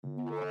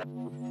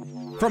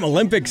From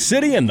Olympic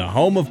City and the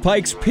home of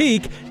Pikes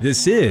Peak,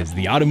 this is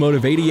the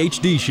Automotive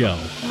ADHD Show.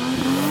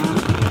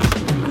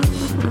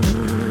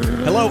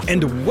 Hello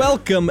and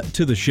welcome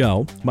to the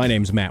show. My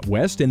name's Matt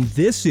West, and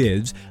this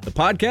is the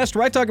podcast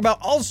where I talk about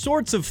all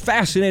sorts of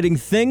fascinating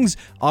things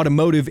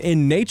automotive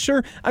in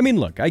nature. I mean,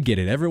 look, I get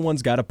it.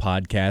 Everyone's got a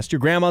podcast. Your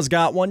grandma's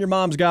got one, your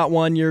mom's got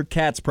one, your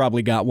cat's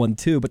probably got one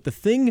too. But the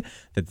thing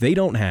that they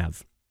don't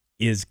have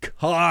is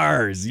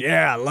cars.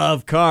 Yeah, I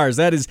love cars.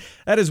 That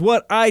is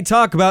what I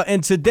talk about.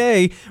 And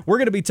today we're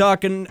going to be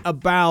talking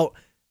about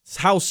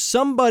how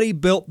somebody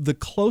built the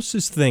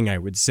closest thing, I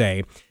would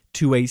say,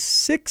 to a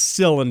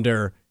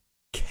 6-cylinder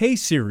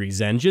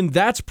K-Series engine.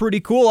 That's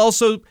pretty cool.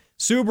 Also,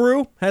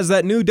 Subaru has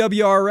that new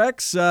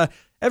WRX.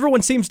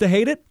 Everyone seems to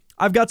hate it.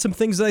 I've got some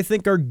things that I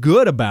think are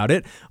good about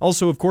it.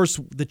 Also, of course,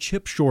 the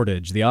chip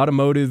shortage, the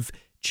automotive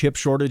chip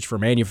shortage for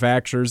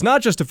manufacturers, not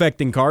just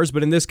affecting cars,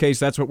 but in this case,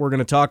 that's what we're going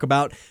to talk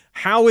about.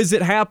 How is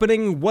it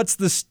happening? What's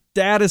the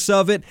status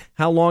of it?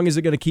 How long is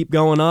it going to keep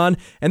going on?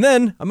 And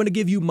then I'm going to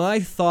give you my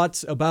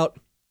thoughts about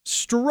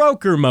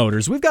stroker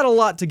motors. We've got a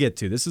lot to get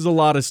to. This is a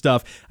lot of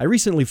stuff. I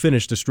recently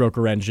finished a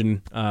stroker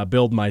engine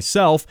build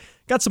myself.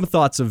 Got some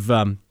thoughts of,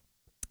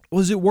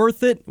 was it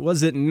worth it?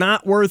 Was it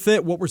not worth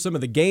it? What were some of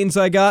the gains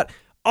I got?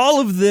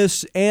 All of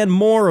this and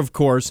more, of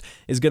course,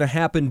 is going to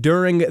happen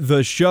during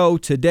the show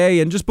today.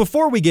 And just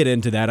before we get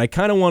into that, I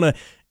kind of want to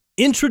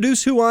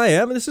introduce who I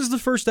am. This is the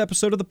first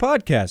episode of the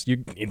podcast.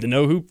 You need to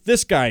know who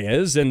this guy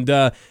is. And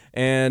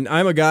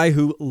I'm a guy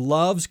who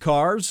loves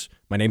cars.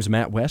 My name's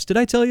Matt West. Did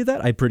I tell you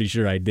that? I'm pretty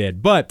sure I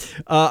did. But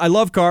I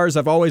love cars.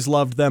 I've always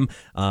loved them.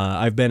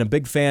 I've been a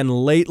big fan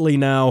lately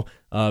now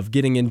of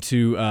getting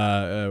into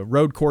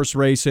road course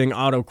racing,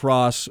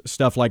 autocross,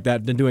 stuff like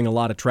that. Been doing a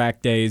lot of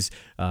track days.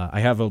 I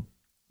have a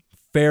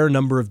fair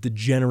number of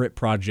degenerate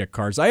project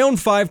cars. I own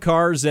 5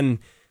 cars and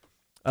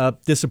a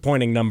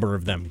disappointing number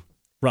of them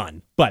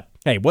run. But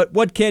hey,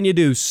 what can you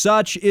do?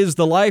 Such is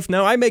the life.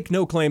 Now, I make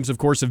no claims, of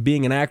course, of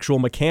being an actual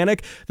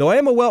mechanic, though I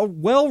am a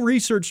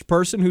well-researched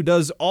person who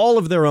does all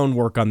of their own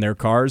work on their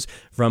cars,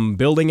 from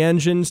building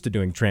engines to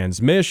doing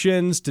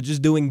transmissions to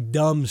just doing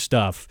dumb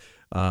stuff.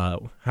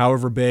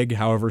 However big,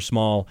 however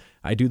small,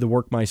 I do the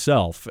work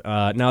myself.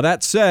 Now,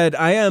 that said,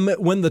 I am,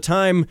 when the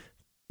time,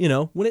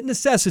 when it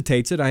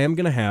necessitates it, I am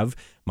going to have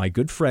my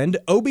good friend,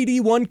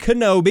 OBD1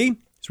 Kenobi.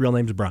 His real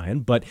name's Brian,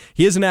 but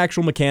he is an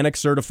actual mechanic,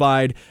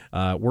 certified,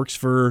 works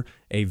for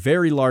a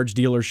very large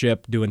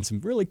dealership, doing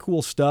some really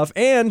cool stuff,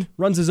 and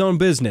runs his own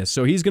business.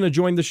 So he's going to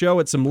join the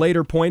show at some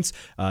later points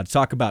to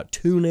talk about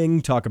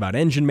tuning, talk about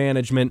engine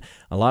management,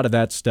 a lot of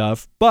that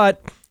stuff.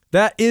 But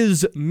that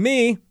is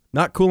me.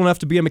 Not cool enough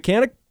to be a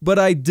mechanic, but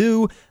I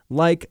do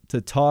like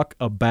to talk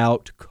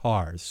about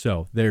cars.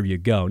 So there you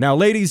go. Now,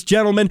 ladies,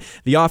 gentlemen,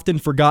 the often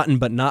forgotten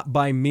but not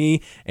by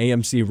me,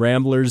 AMC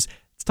Ramblers,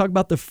 let's talk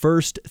about the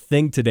first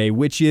thing today,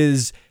 which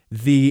is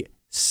the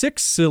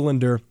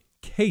 6-cylinder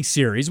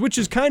K-Series, which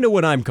is kind of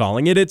what I'm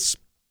calling it. It's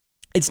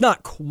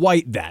not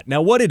quite that.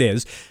 Now, what it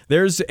is,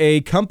 there's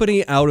a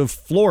company out of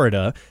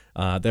Florida.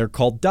 They're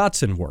called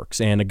Datsun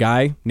Works, and a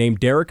guy named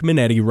Derek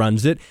Minetti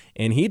runs it,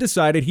 and he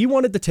decided he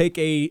wanted to take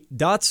a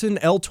Datsun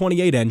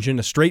L28 engine,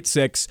 a straight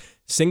 6,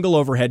 single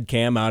overhead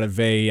cam out of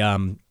a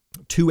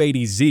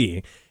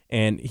 280Z,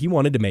 and he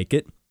wanted to make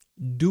it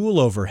dual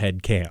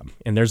overhead cam.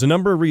 And there's a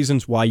number of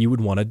reasons why you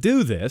would want to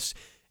do this,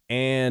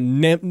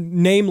 and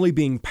namely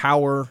being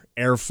power,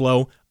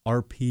 airflow,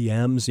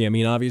 RPMs. I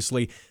mean,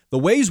 obviously, the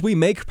ways we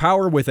make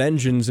power with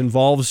engines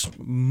involves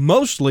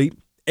mostly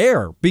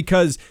air,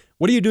 because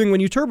what are you doing when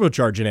you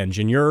turbocharge an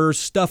engine? You're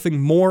stuffing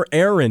more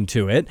air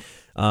into it.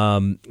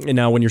 And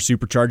now when you're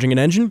supercharging an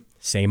engine,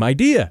 same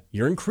idea.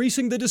 You're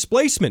increasing the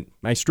displacement.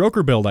 My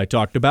stroker build I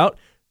talked about,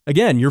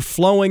 again, you're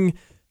flowing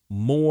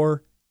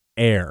more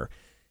air.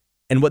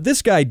 And what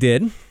this guy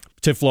did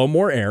to flow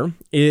more air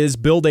is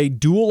build a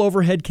dual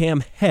overhead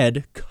cam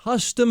head,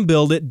 custom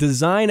build it,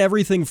 design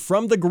everything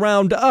from the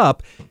ground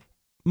up,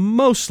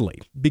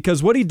 mostly.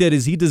 Because what he did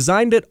is he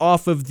designed it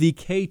off of the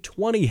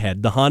K20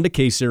 head, the Honda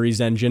K-Series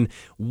engine,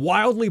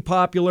 wildly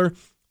popular,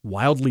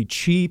 wildly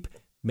cheap,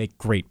 make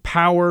great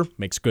power,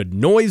 makes good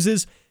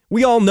noises.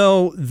 We all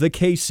know the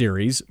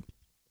K-Series.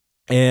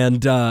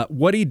 And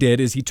what he did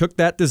is he took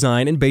that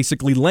design and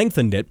basically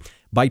lengthened it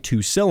by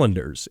 2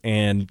 cylinders,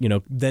 and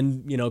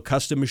then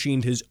custom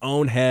machined his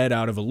own head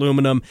out of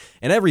aluminum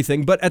and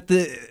everything. But at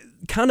the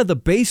kind of the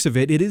base of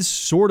it is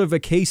sort of a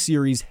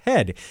K-Series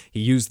head. He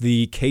used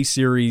the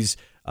K-Series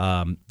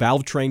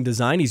valve train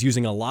design. He's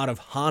using a lot of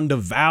Honda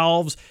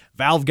valves,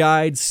 valve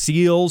guides,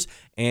 seals,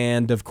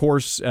 and of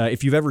course,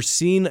 if you've ever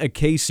seen a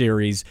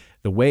K-Series,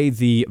 the way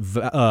the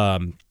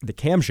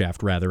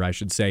camshaft, rather, I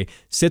should say,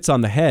 sits on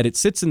the head, it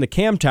sits in the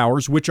cam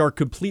towers, which are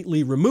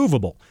completely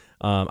removable.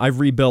 I've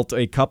rebuilt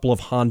a couple of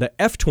Honda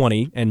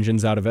F20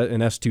 engines out of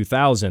an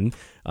S2000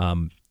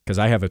 because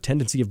I have a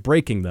tendency of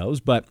breaking those,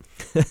 but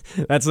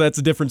that's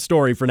a different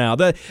story for now.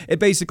 It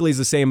basically is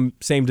the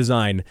same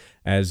design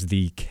as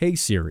the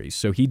K-Series.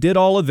 So he did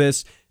all of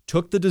this,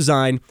 took the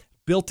design,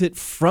 built it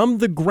from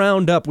the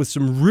ground up with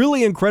some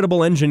really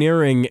incredible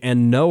engineering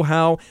and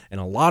know-how and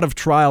a lot of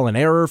trial and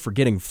error for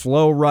getting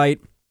flow right,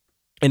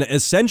 and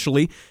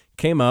essentially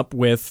came up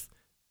with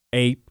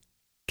a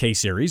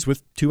K-Series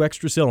with 2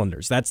 extra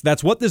cylinders.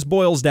 That's what this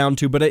boils down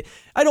to, but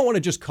I don't want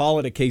to just call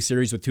it a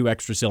K-Series with 2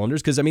 extra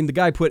cylinders, because, I mean, the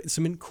guy put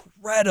some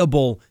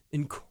incredible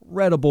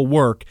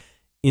work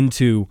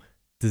into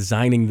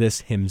designing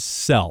this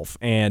himself.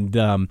 And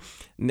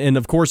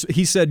of course,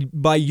 he said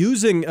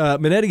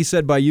Minetti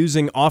said by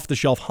using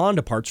off-the-shelf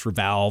Honda parts for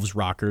valves,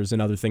 rockers,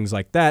 and other things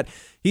like that,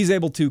 he's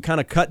able to kind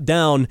of cut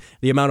down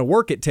the amount of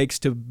work it takes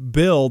to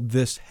build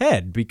this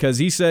head. Because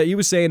he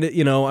was saying that,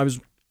 I was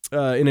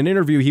in an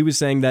interview, he was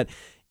saying that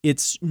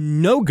it's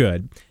no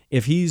good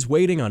if he's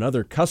waiting on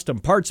other custom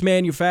parts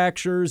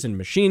manufacturers and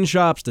machine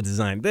shops to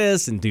design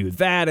this and do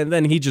that, and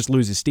then he just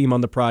loses steam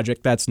on the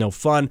project. That's no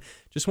fun.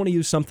 Just want to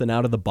use something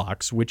out of the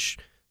box, which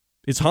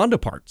is Honda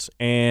parts,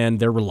 and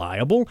they're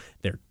reliable,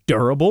 they're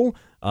durable,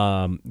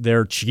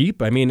 they're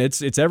cheap. I mean,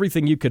 it's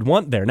everything you could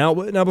want there. Now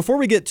before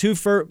we get too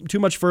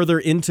much further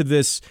into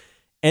this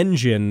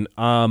engine,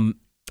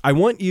 I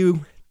want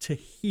you to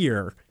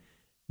hear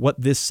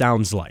what this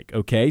sounds like.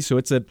 Okay, so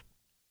it's a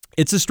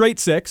straight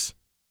 6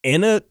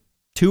 in a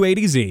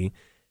 280Z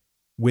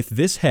with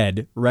this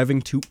head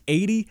revving to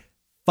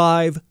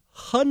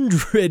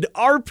 8,500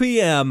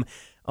 RPM.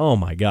 Oh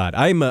my God.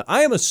 I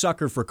am a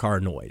sucker for car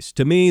noise.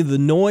 To me, the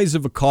noise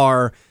of a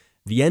car,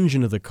 the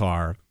engine of the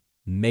car,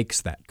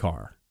 makes that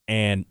car.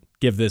 And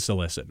give this a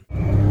listen.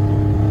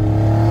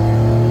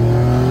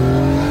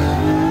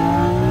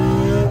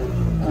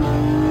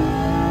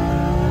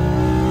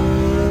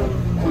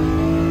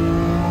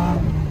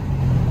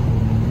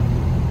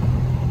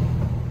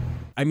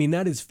 I mean,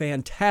 that is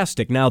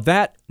fantastic. Now,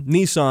 that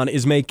Nissan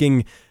is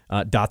making,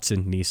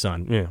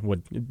 Nissan,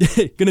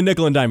 gonna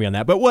nickel and dime me on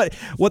that. But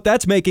what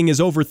that's making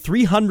is over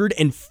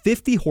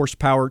 350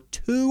 horsepower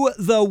to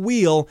the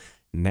wheel,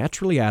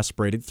 naturally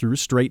aspirated through a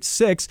straight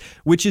 6,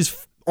 which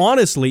is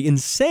honestly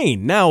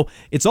insane. Now,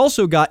 it's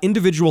also got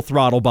individual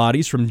throttle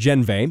bodies from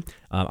Genvay.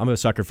 I'm a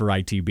sucker for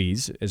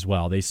ITBs as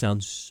well. They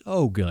sound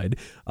so good.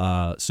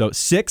 So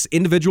 6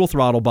 individual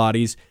throttle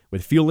bodies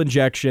with fuel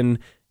injection,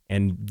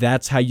 and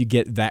that's how you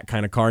get that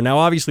kind of car. Now,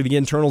 obviously, the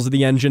internals of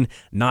the engine,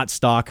 not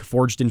stock,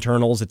 forged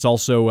internals. It's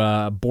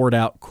also bored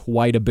out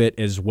quite a bit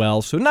as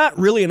well. So not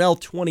really an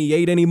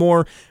L28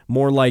 anymore,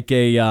 more like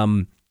a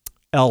L32,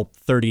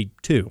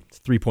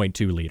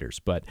 3.2 liters.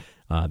 But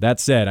that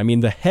said, I mean,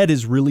 the head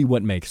is really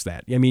what makes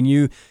that. I mean,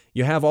 you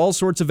have all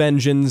sorts of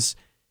engines,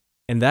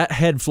 and that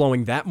head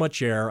flowing that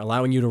much air,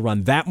 allowing you to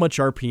run that much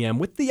RPM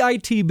with the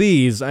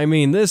ITBs. I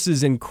mean, this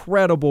is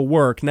incredible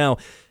work. Now,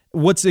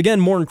 what's, again,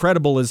 more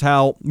incredible is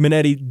how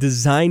Minetti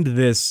designed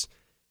this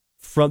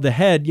from the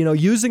head,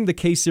 using the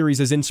K-Series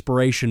as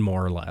inspiration,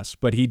 more or less.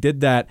 But he did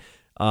that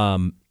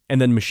and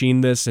then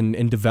machined this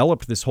and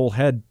developed this whole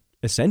head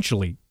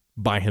essentially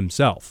by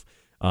himself.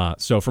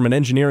 So from an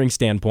engineering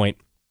standpoint,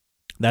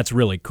 that's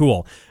really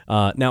cool.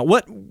 Now,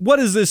 what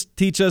does this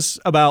teach us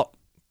about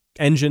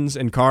engines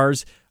and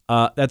cars?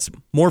 That's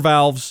more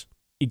valves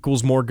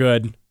equals more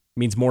good,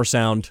 means more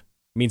sound,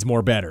 means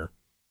more better.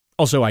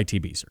 Also,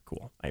 ITBs are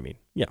cool. I mean,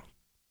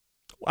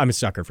 I'm a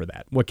sucker for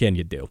that. What can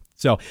you do?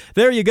 So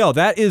there you go.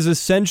 That is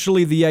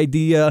essentially the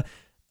idea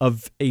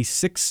of a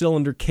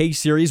 6-cylinder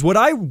K-Series. What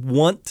I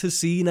want to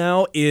see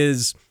now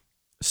is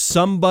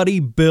somebody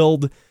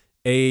build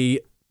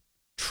a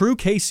true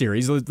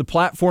K-Series, the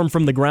platform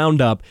from the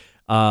ground up,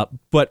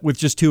 but with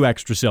just 2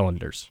 extra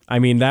cylinders. I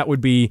mean, that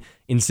would be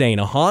insane.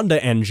 A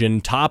Honda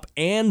engine, top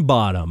and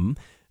bottom,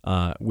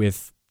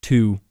 with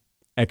 2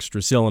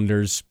 extra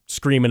cylinders,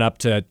 screaming up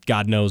to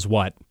God knows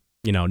what,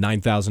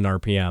 9,000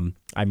 RPM.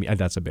 I mean,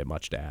 that's a bit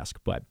much to ask,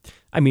 but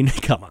I mean,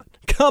 come on.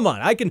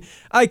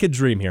 I could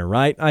dream here,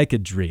 right? I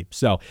could dream.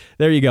 So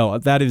there you go.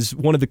 That is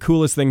one of the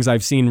coolest things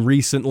I've seen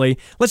recently.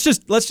 Let's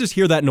just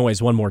hear that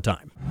noise one more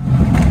time.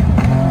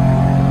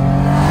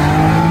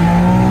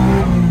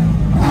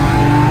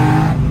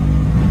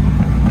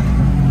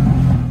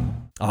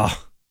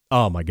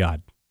 Oh my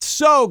God.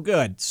 So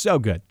good. So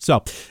good.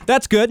 So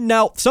that's good.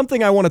 Now,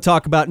 something I want to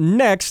talk about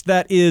next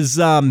that is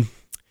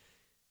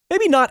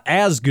maybe not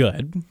as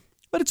good,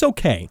 but it's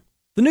okay.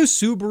 The new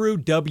Subaru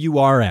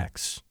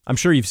WRX. I'm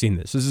sure you've seen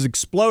this. This has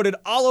exploded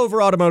all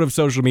over automotive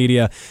social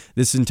media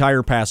this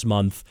entire past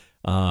month.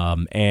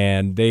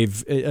 And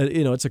they've,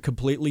 it's a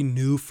completely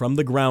new from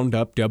the ground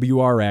up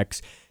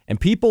WRX, and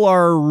people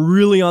are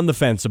really on the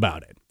fence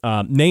about it.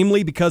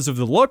 Namely because of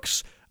the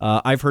looks.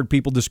 I've heard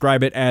people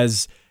describe it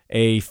as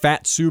a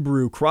fat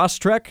Subaru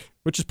Crosstrek,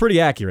 which is pretty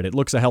accurate. It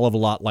looks a hell of a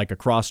lot like a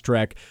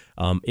Crosstrek.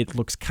 It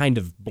looks kind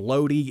of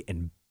bloaty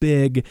and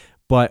big,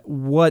 but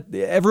what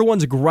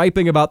everyone's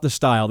griping about the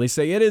style, they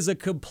say it is a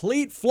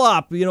complete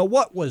flop.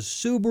 What was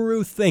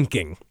Subaru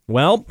thinking?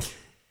 Well,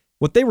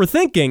 what they were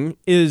thinking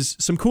is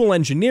some cool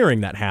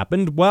engineering that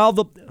happened. Well,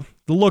 the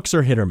looks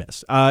are hit or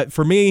miss.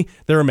 For me,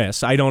 they're a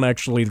miss. I don't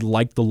actually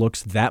like the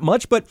looks that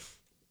much, but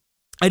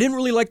I didn't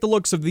really like the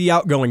looks of the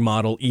outgoing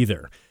model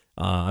either.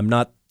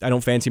 I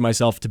don't fancy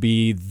myself to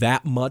be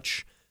that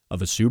much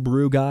of a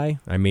Subaru guy.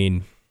 I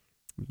mean,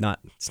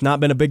 it's not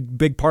been a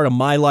big part of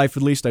my life,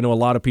 at least. I know a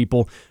lot of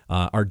people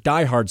are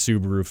diehard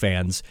Subaru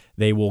fans.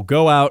 They will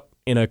go out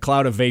in a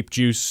cloud of vape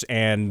juice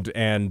and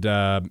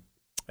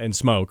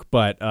smoke,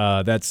 but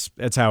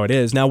that's how it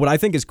is. Now, what I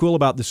think is cool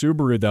about the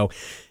Subaru, though,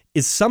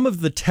 is some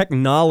of the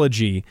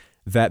technology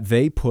that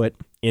they put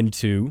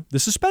into the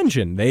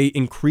suspension. They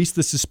increase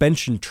the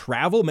suspension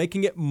travel,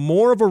 making it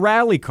more of a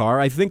rally car.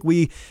 I think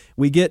we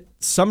get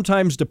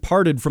sometimes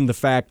departed from the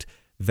fact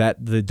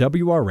that the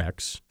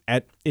WRX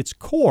at its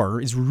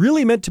core is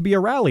really meant to be a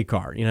rally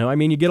car. I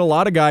mean, you get a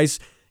lot of guys,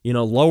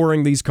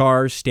 lowering these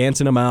cars,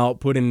 stancing them out,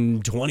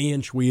 putting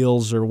 20-inch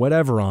wheels or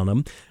whatever on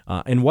them.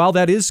 And while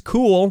that is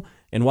cool,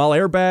 and while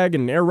airbag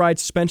and air ride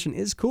suspension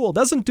is cool, it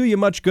doesn't do you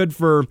much good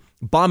for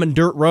bombing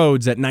dirt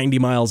roads at 90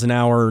 miles an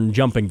hour and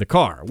jumping the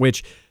car,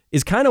 which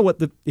is kind of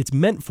what it's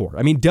meant for.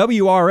 I mean,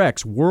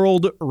 WRX,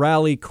 World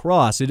Rally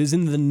Cross, it is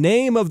in the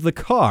name of the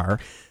car.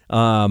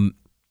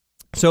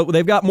 So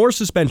they've got more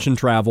suspension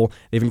travel.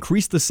 They've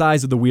increased the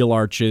size of the wheel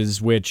arches,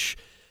 which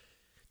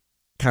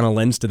kind of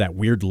lends to that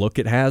weird look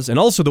it has. And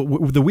also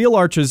the wheel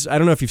arches, I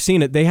don't know if you've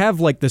seen it, they have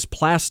like this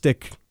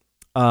plastic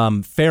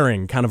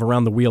fairing kind of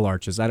around the wheel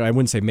arches. I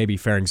wouldn't say, maybe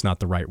fairing's not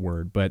the right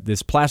word, but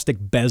this plastic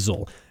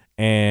bezel.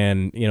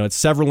 And, it's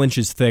several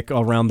inches thick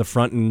around the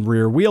front and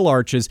rear wheel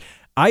arches.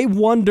 I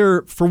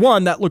wonder, for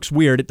one, that looks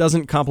weird. It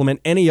doesn't complement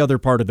any other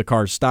part of the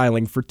car's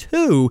styling. For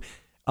two,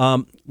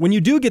 when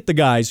you do get the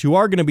guys who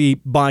are going to be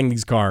buying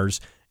these cars,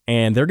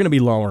 and they're going to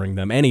be lowering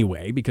them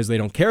anyway because they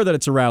don't care that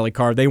it's a rally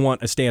car, they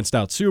want a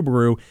stanced-out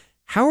Subaru,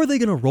 how are they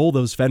going to roll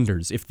those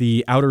fenders if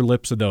the outer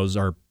lips of those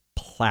are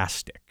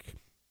plastic?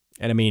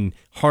 And I mean,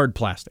 hard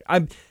plastic.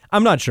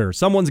 I'm not sure.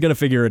 Someone's going to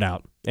figure it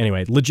out.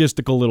 Anyway,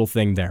 logistical little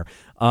thing there.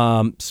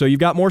 So you've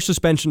got more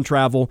suspension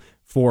travel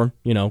for,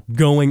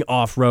 going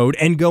off-road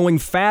and going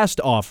fast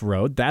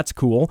off-road. That's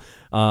cool.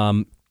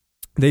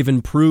 They've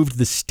improved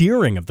the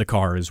steering of the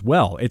car as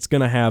well. It's going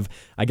to have,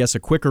 I guess, a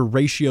quicker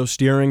ratio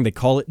steering. They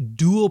call it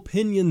dual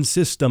pinion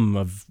system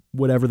of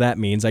whatever that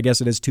means. I guess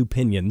it has two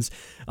pinions.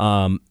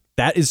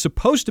 That is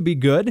supposed to be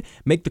good,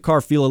 make the car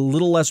feel a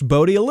little less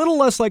boaty, a little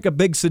less like a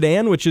big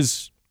sedan, which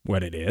is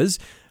what it is.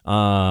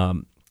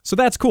 So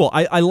that's cool.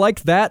 I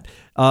like that.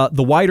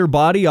 The wider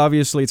body,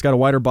 obviously, it's got a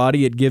wider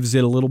body. It gives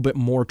it a little bit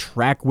more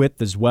track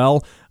width as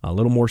well, a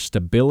little more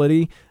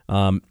stability.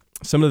 Some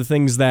of the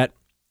things that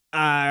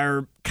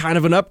are kind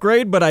of an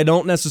upgrade, but I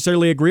don't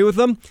necessarily agree with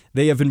them.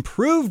 They have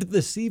improved the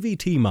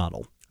CVT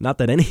model. Not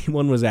that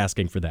anyone was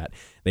asking for that.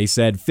 They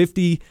said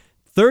 30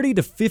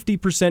 to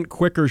 50%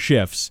 quicker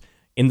shifts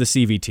in the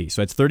CVT.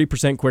 So it's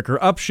 30% quicker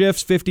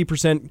upshifts,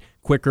 50%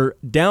 quicker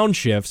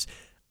downshifts.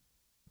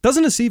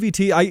 Doesn't a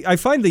CVT, I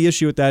find the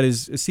issue with that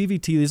is a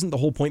CVT isn't the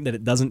whole point that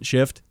it doesn't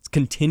shift. It's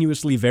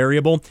continuously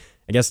variable.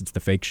 I guess it's the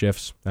fake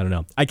shifts. I don't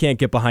know. I can't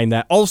get behind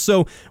that.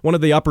 Also, one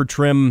of the upper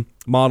trim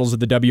models of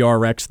the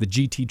WRX, the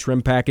GT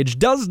trim package,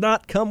 does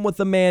not come with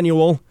a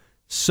manual.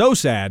 So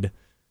sad.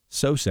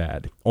 So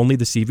sad. Only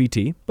the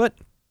CVT, but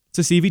it's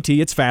a CVT.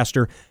 It's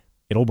faster.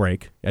 It'll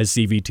break, as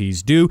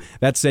CVTs do.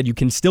 That said, you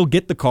can still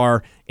get the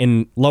car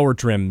in lower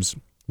trims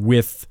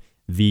with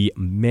the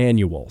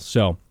manual.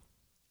 So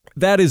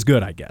that is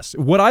good, I guess.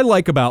 What I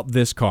like about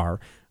this car,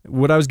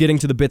 what I was getting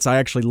to the bits I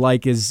actually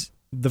like, is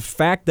the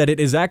fact that it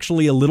is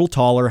actually a little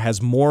taller,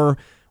 has more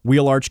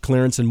wheel arch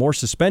clearance and more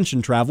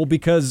suspension travel,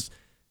 because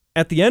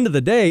at the end of the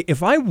day,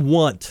 if I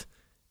want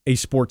a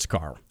sports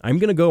car, I'm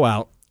going to go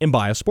out and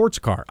buy a sports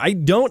car. I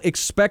don't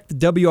expect the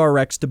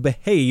WRX to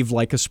behave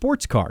like a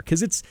sports car,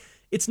 because it's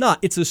not.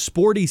 It's a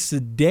sporty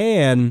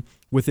sedan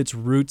with its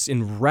roots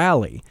in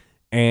rally.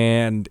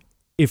 And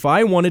if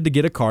I wanted to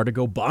get a car to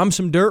go bomb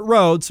some dirt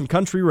roads, some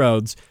country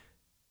roads,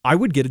 I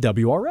would get a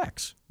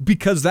WRX,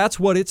 because that's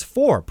what it's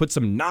for. Put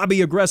some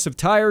knobby, aggressive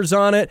tires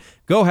on it,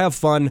 go have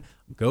fun,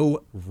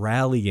 go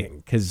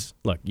rallying. Because,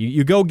 look,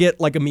 you go get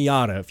like a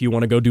Miata if you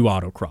want to go do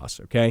autocross,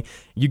 okay?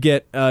 You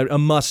get a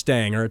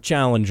Mustang or a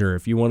Challenger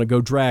if you want to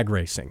go drag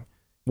racing.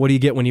 What do you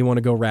get when you want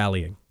to go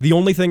rallying? The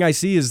only thing I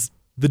see is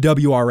the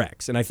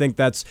WRX, and I think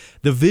that's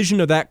the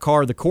vision of that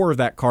car, the core of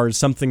that car is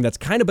something that's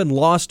kind of been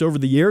lost over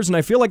the years, and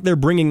I feel like they're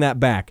bringing that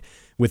back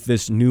with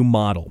this new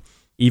model,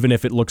 even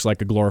if it looks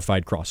like a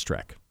glorified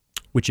Crosstrek,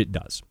 which it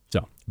does.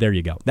 So there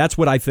you go. That's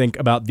what I think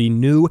about the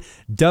new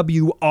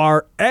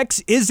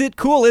WRX. Is it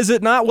cool? Is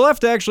it not? We'll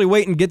have to actually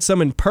wait and get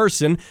some in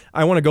person.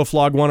 I want to go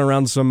flog one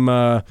around some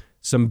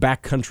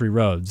backcountry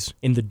roads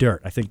in the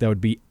dirt. I think that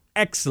would be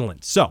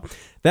excellent. So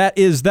that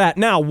is that.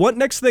 Now, what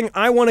next thing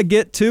I want to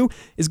get to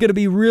is going to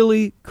be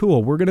really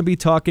cool. We're going to be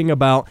talking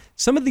about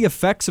some of the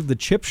effects of the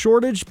chip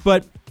shortage,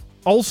 but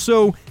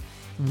also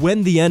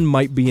when the end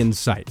might be in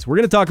sight. So we're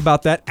going to talk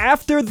about that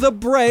after the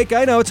break.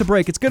 I know it's a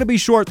break. It's going to be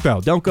short, though.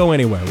 Don't go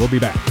anywhere. We'll be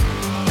back.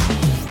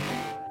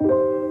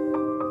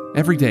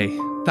 Every day,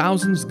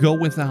 thousands go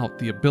without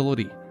the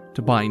ability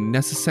to buy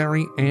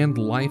necessary and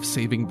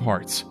life-saving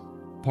parts.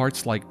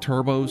 Parts like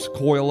turbos,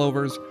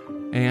 coilovers,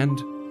 and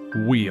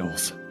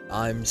wheels.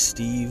 I'm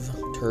Steve,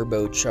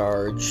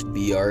 turbocharged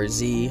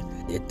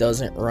BRZ. It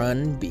doesn't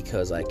run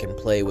because I can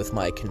play with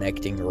my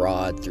connecting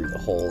rod through the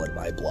hole in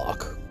my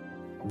block.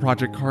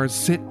 Project cars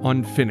sit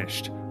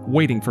unfinished,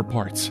 waiting for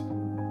parts,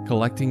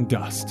 collecting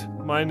dust.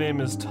 My name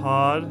is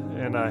Todd,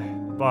 and I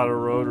bought a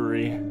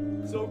rotary.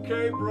 It's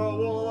okay, bro.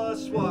 We'll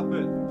swap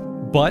it.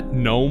 But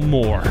no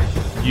more.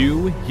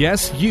 You,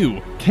 yes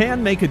you,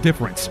 can make a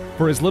difference.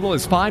 For as little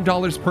as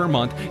 $5 per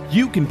month,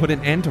 you can put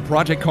an end to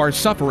Project Cars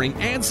suffering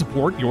and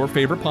support your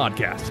favorite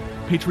podcast.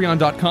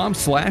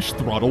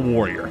 Patreon.com/Throttle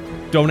Warrior.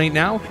 Donate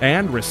now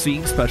and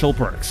receive special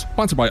perks.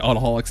 Sponsored by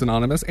Autoholics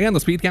Anonymous and the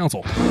Speed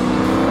Council.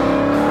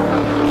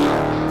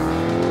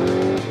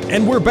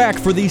 And we're back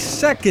for the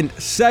second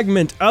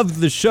segment of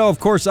the show.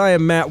 Of course, I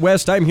am Matt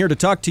West. I'm here to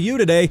talk to you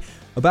today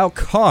about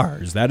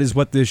cars. That is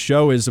what this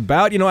show is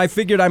about. You know, I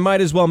figured I might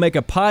as well make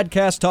a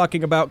podcast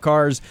talking about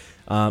cars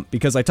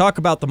because I talk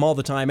about them all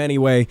the time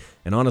anyway,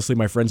 and honestly,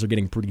 my friends are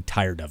getting pretty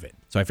tired of it.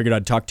 So I figured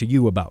I'd talk to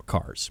you about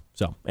cars.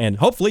 And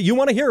hopefully you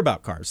want to hear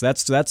about cars.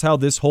 That's how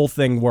this whole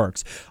thing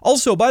works.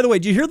 Also, by the way,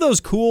 do you hear those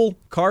cool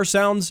car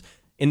sounds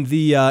in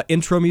the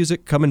intro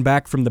music coming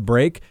back from the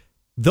break?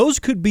 Those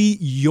could be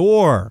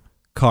your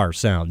car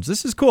sounds.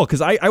 This is cool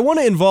because I want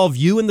to involve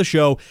you in the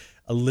show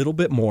a little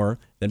bit more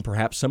than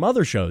perhaps some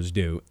other shows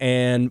do.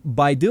 And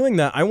by doing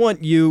that, I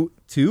want you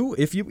to,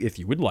 if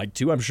you would like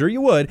to, I'm sure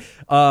you would,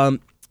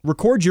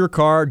 record your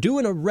car,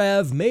 doing a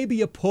rev,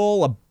 maybe a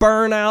pull, a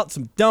burnout,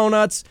 some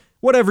donuts,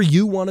 whatever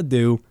you want to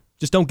do.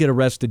 Just don't get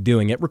arrested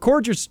doing it.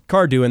 Record your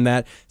car doing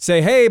that.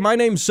 Say, hey, my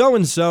name's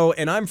so-and-so,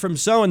 and I'm from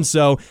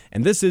so-and-so,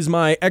 and this is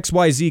my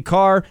XYZ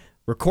car.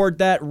 Record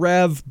that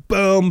rev,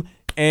 boom,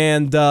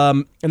 and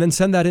then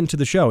send that into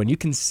the show. And you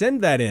can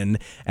send that in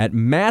at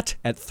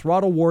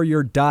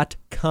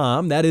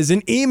matt@throttlewarrior.com. That is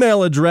an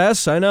email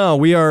address. I know,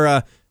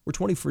 we're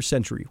 21st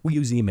century. We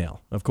use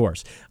email, of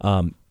course.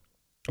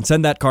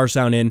 Send that car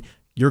sound in.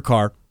 Your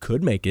car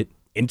could make it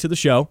into the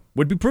show.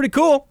 Would be pretty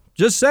cool.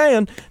 Just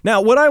saying.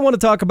 Now, what I want to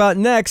talk about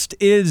next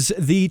is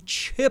the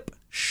chip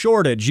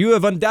shortage. You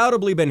have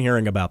undoubtedly been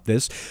hearing about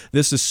this.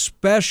 This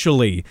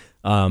especially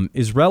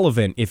is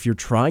relevant if you're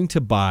trying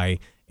to buy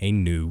a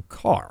new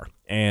car.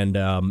 And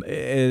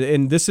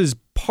this is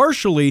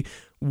partially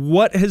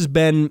what has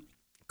been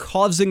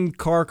causing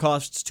car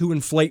costs to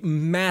inflate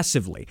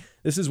massively.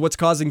 This is what's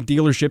causing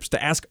dealerships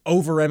to ask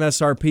over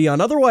MSRP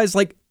on otherwise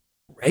like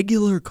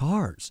regular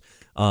cars.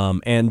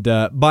 And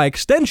by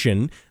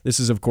extension, this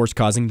is of course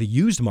causing the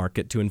used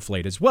market to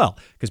inflate as well,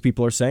 because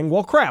people are saying,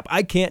 well, crap,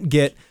 I can't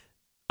get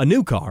a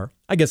new car.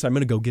 I guess I'm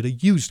going to go get a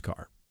used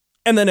car.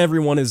 And then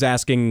everyone is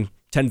asking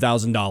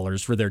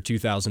 $10,000 for their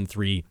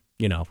 2003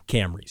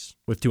 Camrys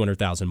with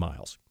 200,000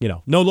 miles.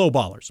 No low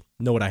ballers.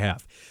 Know what I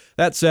have.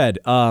 That said,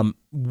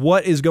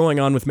 what is going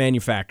on with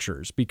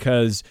manufacturers?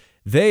 Because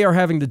they are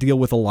having to deal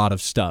with a lot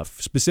of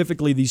stuff,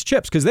 specifically these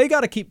chips, because they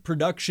got to keep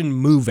production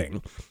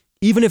moving,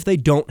 even if they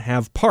don't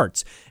have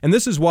parts. And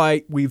this is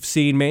why we've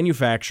seen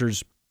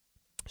manufacturers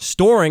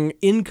storing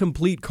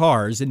incomplete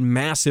cars in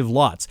massive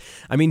lots.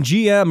 I mean,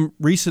 GM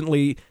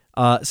recently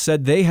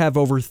said they have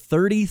over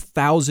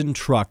 30,000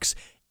 trucks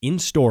in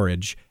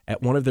storage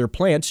at one of their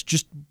plants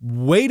just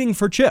waiting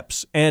for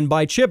chips. And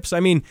by chips,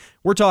 I mean,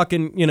 we're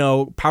talking,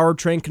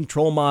 powertrain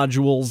control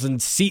modules and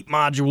seat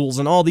modules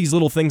and all these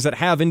little things that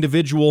have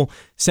individual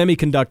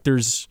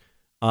semiconductors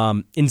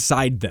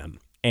inside them.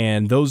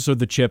 And those are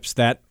the chips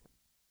that,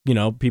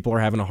 people are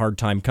having a hard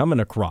time coming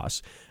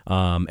across.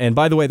 And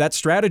by the way, that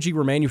strategy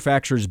where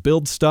manufacturers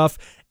build stuff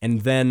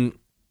and then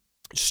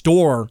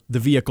store the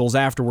vehicles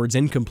afterwards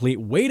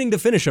incomplete, waiting to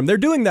finish them. They're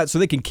doing that so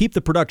they can keep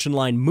the production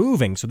line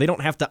moving, so they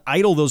don't have to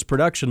idle those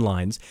production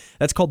lines.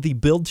 That's called the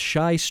build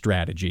shy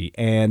strategy.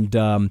 And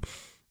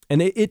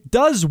it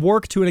does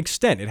work to an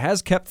extent. It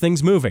has kept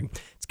things moving.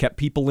 It's kept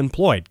people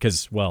employed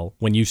because, well,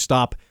 when you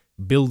stop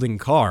building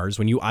cars,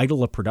 when you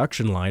idle a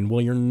production line,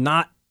 well, you're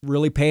not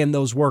really paying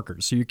those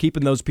workers. So you're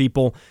keeping those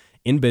people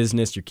in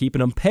business, you're keeping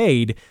them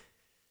paid,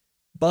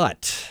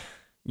 but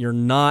you're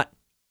not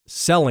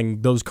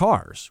selling those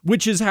cars,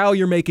 which is how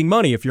you're making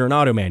money if you're an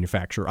auto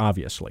manufacturer,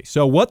 obviously.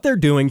 So what they're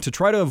doing to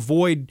try to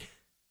avoid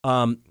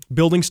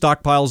building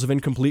stockpiles of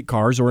incomplete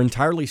cars or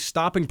entirely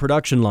stopping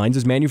production lines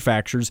is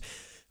manufacturers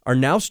are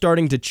now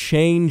starting to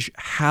change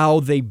how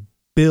they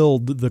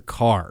build the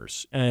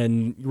cars.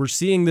 And we're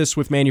seeing this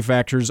with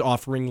manufacturers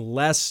offering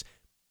less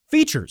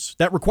features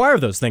that require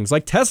those things.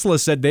 Like Tesla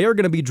said they are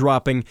going to be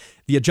dropping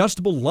the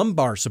adjustable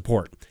lumbar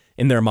support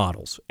in their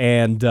models.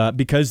 And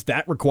because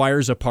that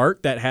requires a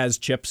part that has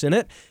chips in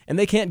it, and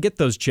they can't get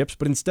those chips,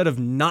 but instead of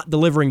not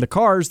delivering the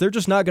cars, they're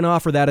just not going to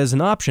offer that as an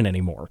option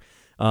anymore.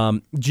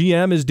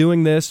 GM is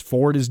doing this.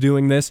 Ford is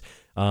doing this.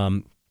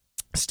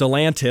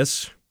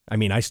 Stellantis, I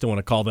mean, I still want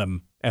to call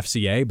them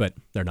FCA, but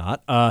they're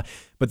not.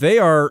 But they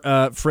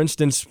are, for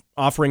instance,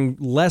 offering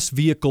less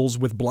vehicles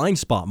with blind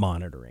spot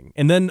monitoring.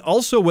 And then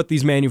also what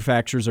these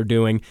manufacturers are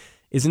doing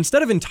is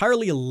instead of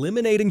entirely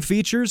eliminating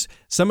features,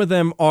 some of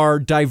them are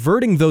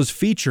diverting those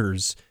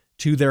features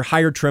to their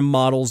higher trim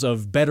models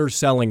of better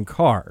selling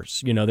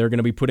cars. You know, they're going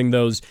to be putting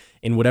those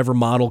in whatever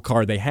model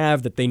car they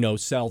have that they know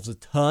sells a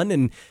ton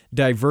and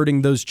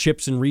diverting those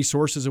chips and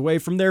resources away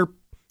from their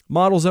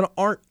models that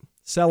aren't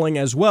selling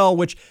as well,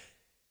 which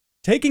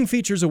taking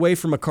features away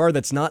from a car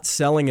that's not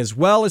selling as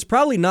well is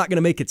probably not going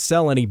to make it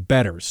sell any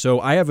better. So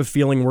I have a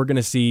feeling we're going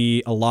to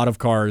see a lot of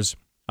cars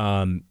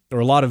or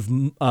a lot of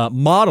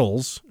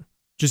models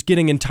just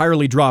getting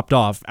entirely dropped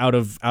off out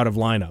of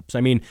lineups.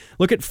 I mean,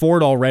 look at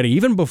Ford already.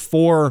 Even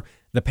before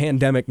the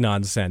pandemic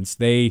nonsense,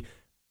 they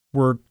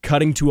were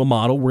cutting to a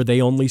model where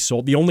they only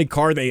sold, the only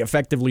car they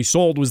effectively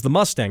sold was the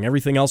Mustang.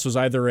 Everything else was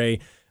either a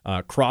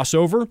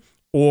crossover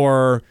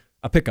or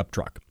a pickup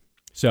truck.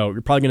 So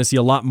you're probably going to see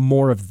a lot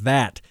more of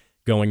that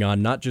going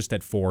on, not just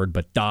at Ford,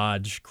 but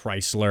Dodge,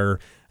 Chrysler,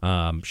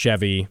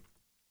 Chevy,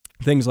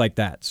 things like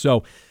that.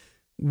 So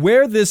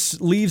where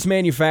this leaves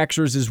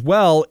manufacturers as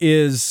well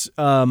is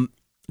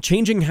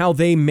changing how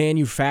they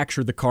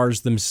manufacture the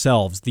cars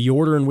themselves, the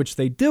order in which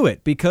they do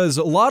it. Because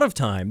a lot of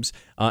times,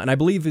 and I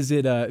believe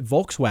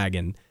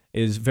Volkswagen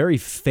is very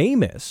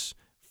famous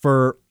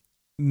for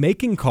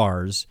making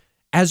cars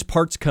as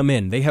parts come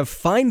in. They have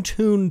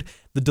fine-tuned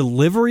the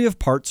delivery of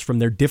parts from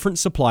their different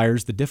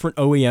suppliers, the different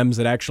OEMs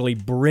that actually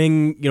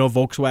bring,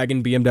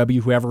 Volkswagen,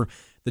 BMW, whoever,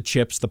 the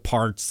chips, the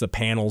parts, the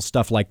panels,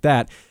 stuff like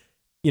that.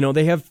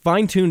 They have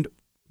fine-tuned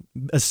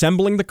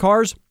assembling the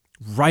cars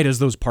right as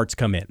those parts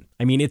come in.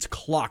 I mean, it's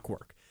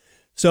clockwork.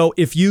 So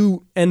if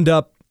you end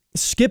up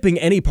skipping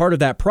any part of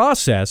that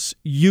process,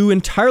 you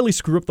entirely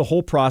screw up the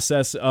whole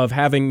process of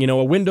having,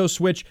 a window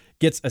switch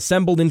gets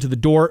assembled into the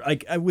door,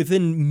 like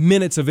within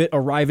minutes of it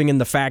arriving in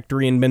the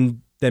factory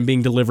and then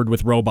being delivered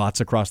with robots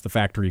across the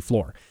factory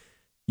floor.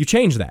 You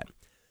change that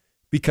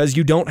because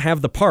you don't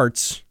have the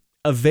parts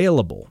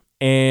available.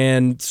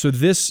 And so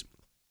this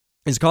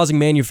is causing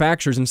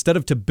manufacturers, instead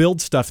of to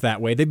build stuff that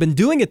way, they've been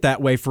doing it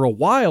that way for a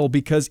while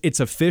because it's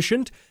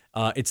efficient.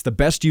 It's the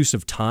best use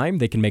of time.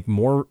 They can make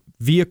more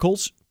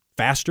vehicles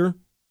faster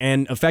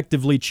and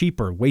effectively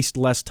cheaper, waste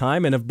less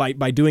time. And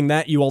by doing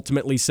that, you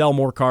ultimately sell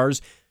more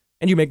cars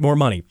and you make more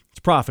money. It's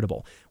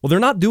profitable. Well, they're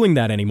not doing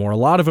that anymore. A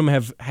lot of them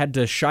have had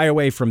to shy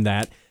away from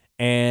that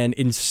and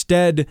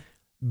instead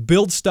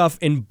build stuff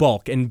in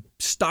bulk and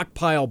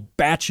stockpile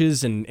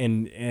batches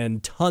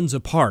and tons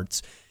of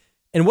parts.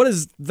 And what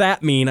does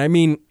that mean? I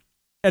mean,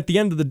 at the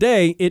end of the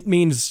day, it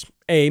means,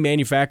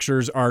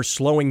 manufacturers are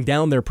slowing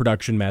down their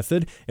production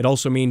method. It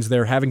also means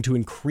they're having to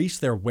increase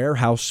their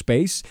warehouse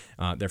space,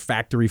 their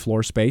factory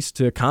floor space,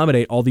 to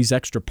accommodate all these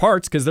extra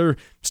parts because they're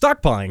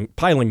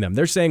stockpiling them.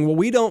 They're saying, well,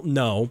 we don't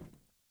know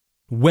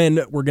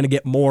when we're going to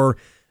get more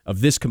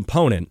of this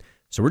component,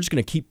 so we're just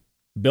going to keep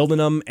building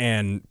them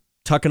and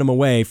tucking them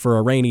away for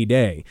a rainy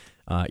day.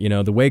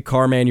 The way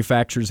car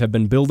manufacturers have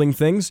been building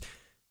things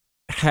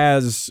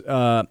has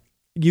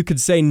you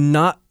could say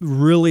not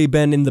really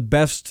been in the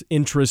best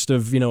interest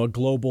of, a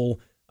global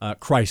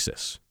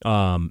crisis.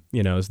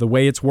 The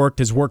way it's worked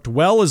has worked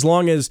well as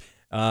long as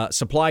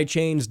supply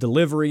chains,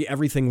 delivery,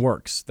 everything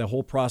works. The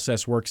whole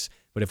process works.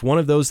 But if one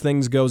of those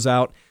things goes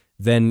out,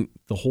 then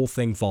the whole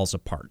thing falls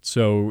apart.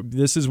 So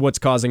this is what's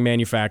causing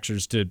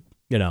manufacturers to,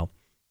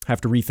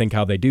 have to rethink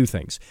how they do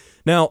things.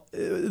 Now,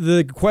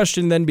 the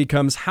question then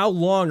becomes, how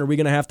long are we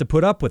going to have to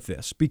put up with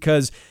this?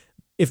 Because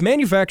if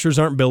manufacturers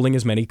aren't building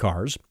as many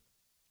cars,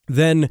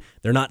 then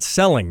they're not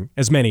selling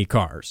as many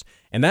cars.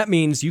 And that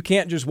means you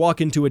can't just walk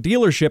into a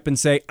dealership and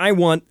say, I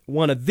want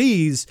one of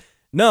these.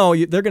 No,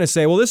 they're going to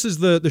say, well, this is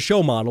the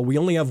show model. We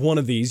only have one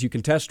of these. You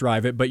can test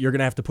drive it, but you're going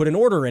to have to put an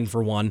order in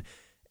for one.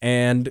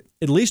 And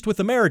at least with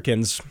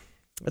Americans,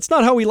 that's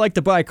not how we like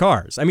to buy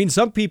cars. I mean,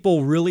 some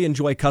people really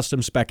enjoy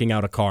custom speccing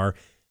out a car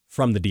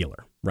from the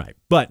dealer, right?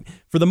 But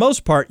for the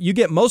most part, you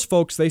get most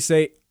folks, they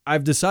say,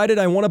 I've decided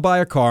I want to buy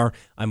a car.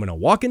 I'm going to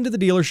walk into the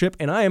dealership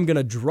and I am going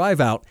to drive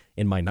out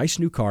in my nice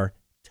new car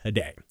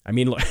today. I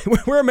mean, look,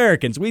 we're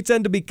Americans. We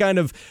tend to be kind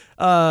of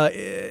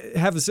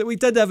we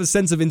tend to have a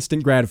sense of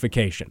instant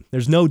gratification.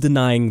 There's no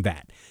denying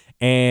that.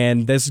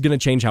 And this is going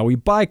to change how we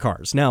buy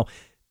cars. Now,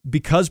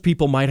 because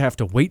people might have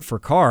to wait for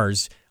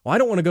cars, well, I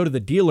don't want to go to the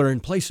dealer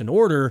and place an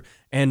order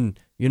and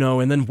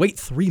then wait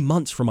 3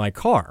 months for my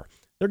car.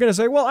 They're going to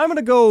say, well, I'm going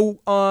to go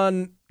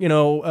on,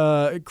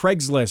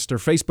 Craigslist or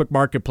Facebook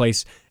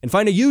Marketplace and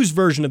find a used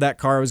version of that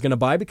car I was going to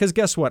buy because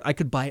guess what? I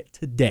could buy it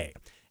today.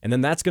 And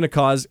then that's going to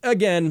cause,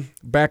 again,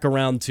 back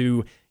around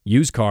to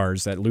used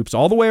cars. That loops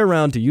all the way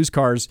around to used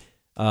cars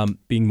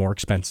being more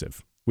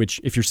expensive,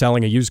 which if you're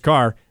selling a used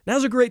car,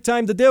 now's a great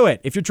time to do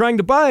it. If you're trying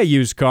to buy a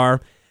used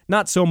car,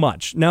 not so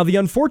much. Now, the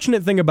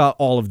unfortunate thing about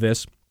all of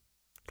this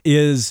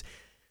is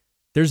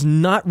there's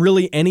not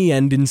really any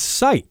end in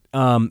sight.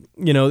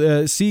 CNBC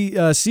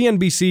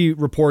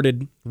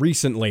reported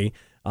recently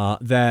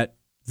that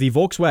the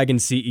Volkswagen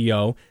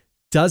CEO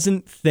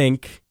doesn't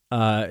think,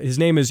 his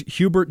name is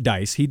Hubert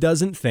Dice, he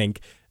doesn't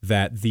think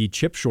that the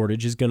chip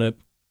shortage is going to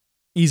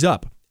ease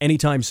up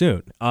anytime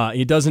soon.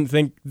 He doesn't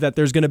think that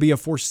there's going to be a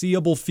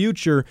foreseeable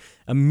future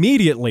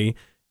immediately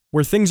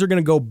where things are going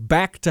to go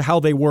back to how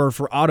they were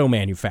for auto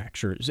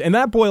manufacturers. And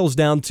that boils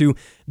down to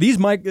these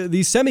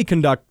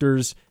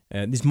semiconductors,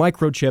 these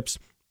microchips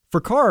for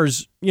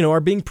cars, are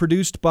being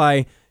produced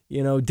by,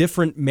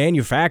 different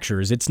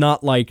manufacturers. It's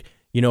not like,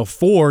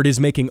 Ford is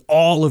making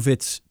all of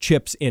its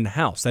chips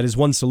in-house. That is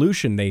one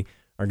solution they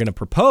are going to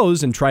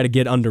propose and try to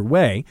get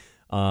underway.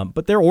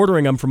 But they're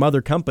ordering them from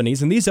other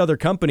companies, and these other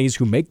companies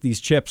who make these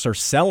chips are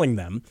selling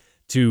them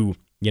to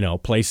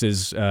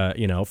places,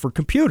 for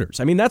computers.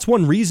 I mean, that's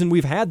one reason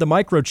we've had the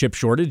microchip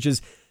shortage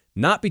is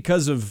not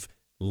because of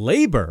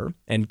labor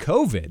and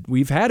COVID.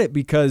 We've had it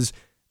because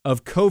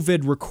of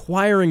COVID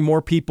requiring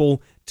more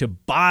people to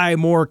buy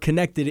more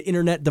connected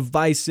internet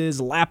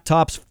devices,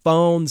 laptops,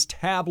 phones,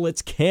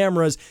 tablets,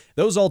 cameras.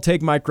 Those all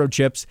take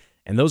microchips,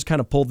 and those kind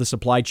of pull the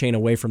supply chain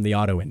away from the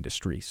auto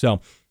industry.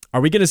 So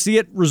are we going to see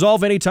it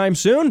resolve anytime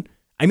soon?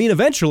 I mean,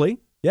 eventually.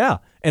 Yeah,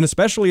 and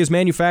especially as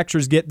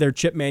manufacturers get their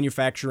chip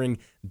manufacturing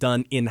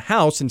done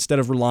in-house instead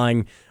of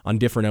relying on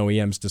different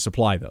OEMs to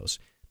supply those.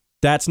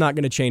 That's not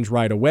going to change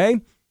right away.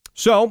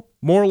 So,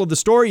 moral of the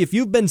story, if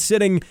you've been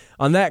sitting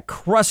on that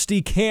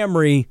crusty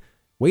Camry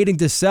waiting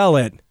to sell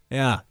it,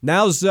 yeah,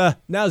 now's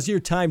your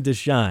time to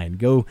shine.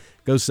 Go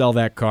sell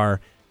that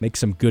car, make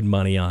some good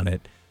money on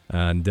it,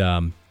 and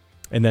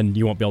then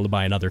you won't be able to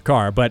buy another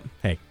car. But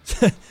hey,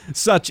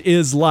 such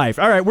is life.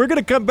 All right, we're going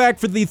to come back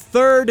for the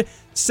third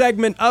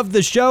segment of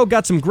the show.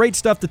 Got some great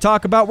stuff to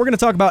talk about. We're going to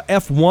talk about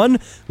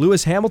F1.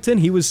 Lewis Hamilton,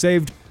 he was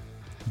saved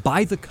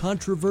by the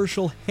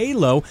controversial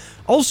halo.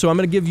 Also, I'm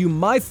going to give you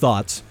my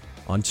thoughts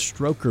on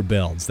stroker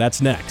builds.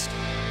 That's next.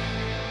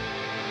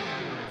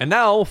 And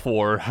now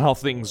for how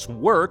things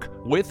work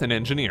with an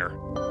engineer.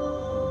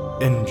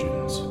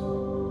 Engines.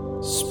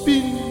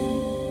 Spin.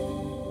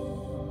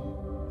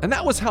 And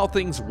that was how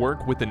things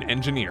work with an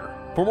engineer.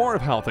 For more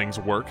of how things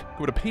work,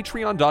 go to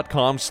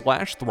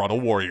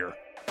patreon.com/throttlewarrior.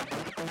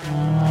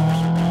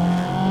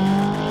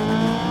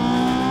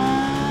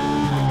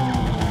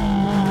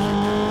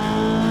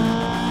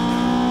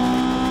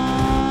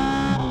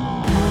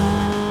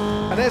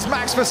 And there's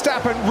Max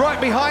Verstappen right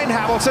behind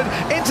Hamilton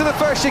into the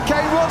first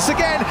chicane. Once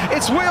again,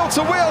 it's wheel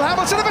to wheel.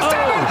 Hamilton and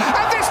Verstappen,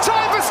 and this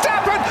time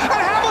Verstappen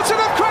and Hamilton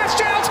have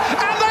crashed out,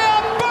 and they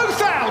are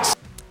both out.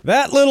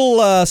 That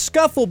little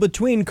scuffle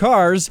between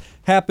cars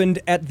happened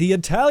at the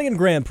Italian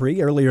Grand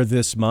Prix earlier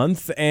this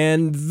month,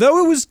 and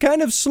though it was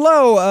kind of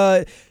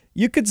slow,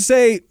 you could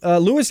say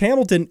Lewis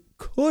Hamilton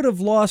could have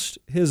lost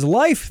his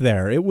life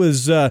there. It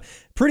was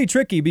pretty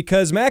tricky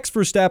because Max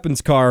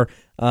Verstappen's car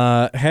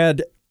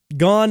had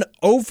gone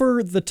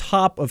over the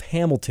top of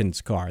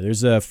Hamilton's car.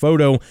 There's a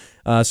photo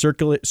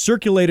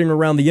circulating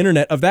around the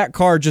internet of that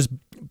car just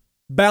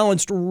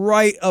balanced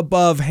right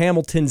above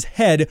Hamilton's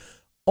head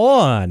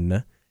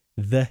on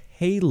the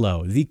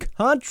halo, the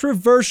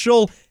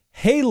controversial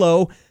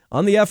halo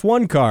on the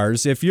F1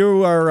 cars. If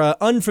you are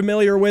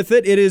unfamiliar with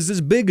it, it is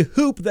this big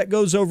hoop that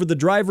goes over the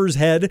driver's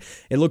head.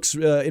 It looks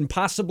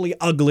impossibly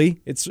ugly.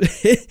 It's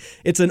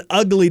an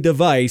ugly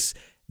device.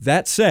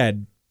 That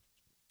said,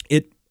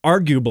 it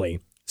arguably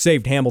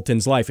saved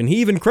Hamilton's life, and he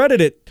even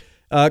credited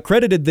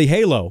the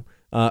halo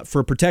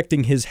for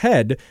protecting his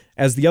head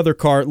as the other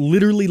car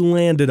literally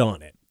landed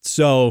on it.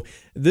 So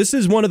this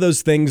is one of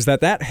those things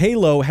that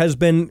halo has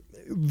been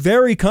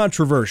very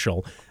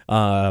controversial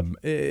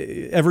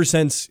ever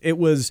since it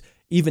was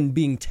even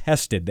being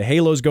tested. The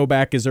halos go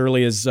back as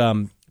early as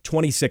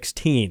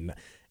 2016,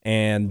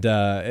 and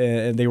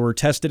they were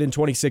tested in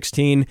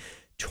 2016,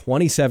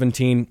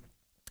 2017.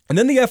 And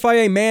then the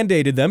FIA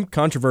mandated them,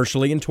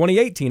 controversially, in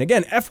 2018.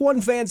 Again,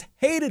 F1 fans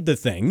hated the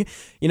thing.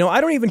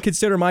 I don't even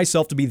consider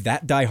myself to be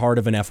that diehard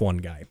of an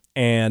F1 guy.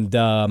 And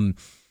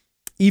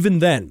even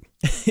then,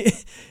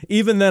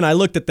 I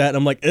looked at that and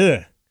I'm like,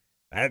 ugh,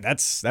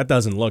 that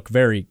doesn't look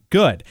very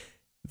good.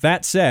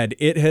 That said,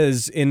 it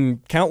has,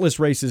 in countless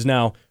races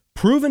now,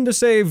 proven to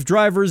save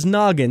drivers'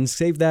 noggins,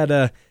 save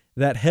that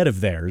head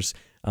of theirs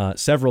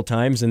several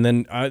times. And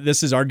then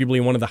this is arguably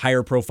one of the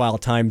higher profile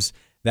times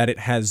that it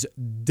has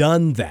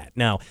done that.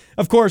 Now,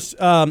 of course,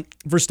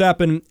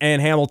 Verstappen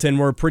and Hamilton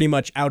were pretty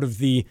much out of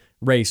the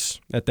race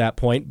at that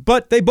point,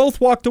 but they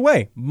both walked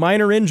away.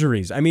 Minor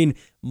injuries. I mean,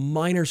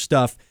 minor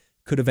stuff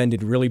could have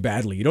ended really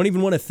badly. You don't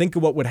even want to think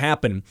of what would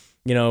happen,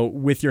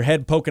 with your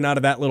head poking out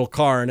of that little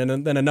car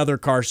and then another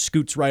car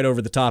scoots right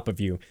over the top of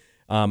you.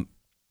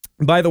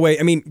 By the way,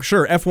 I mean,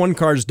 sure, F1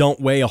 cars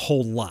don't weigh a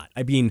whole lot.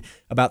 I mean,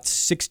 about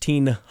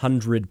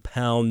 1,600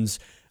 pounds.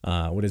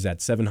 What is that,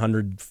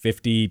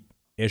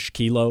 750-ish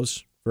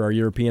kilos for our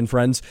European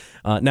friends.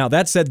 Now,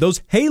 that said,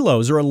 those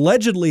halos are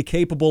allegedly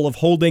capable of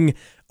holding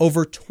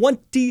over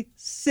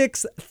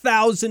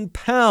 26,000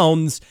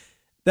 pounds.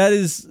 That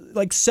is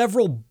like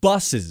several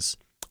buses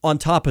on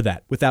top of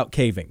that without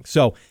caving.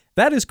 So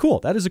that is cool.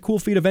 That is a cool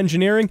feat of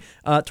engineering.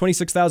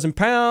 26,000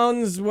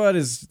 pounds. What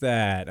is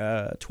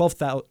that?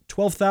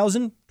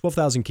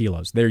 12,000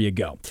 kilos. There you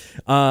go.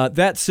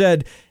 That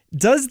said,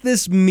 does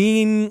this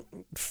mean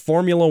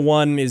Formula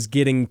One is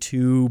getting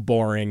too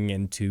boring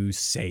and too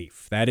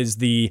safe? That is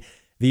the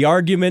the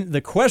argument,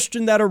 the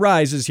question that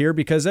arises here,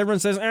 because everyone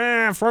says,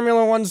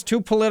 Formula One's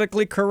too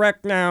politically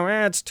correct now.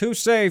 It's too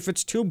safe.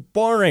 It's too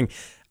boring.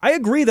 I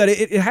agree that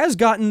it has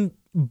gotten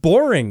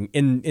boring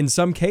in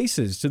some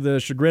cases, to the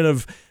chagrin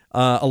of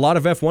a lot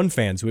of F1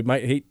 fans who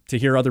might hate to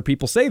hear other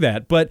people say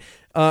that. But,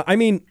 I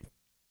mean,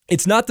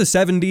 it's not the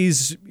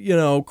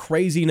 70s,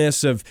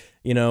 craziness of,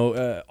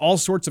 all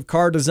sorts of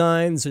car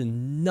designs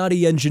and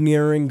nutty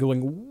engineering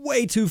going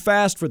way too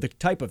fast for the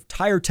type of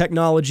tire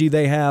technology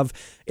they have.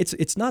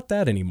 It's not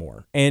that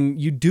anymore.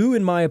 And you do,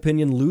 in my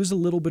opinion, lose a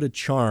little bit of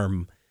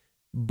charm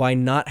by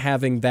not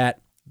having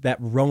that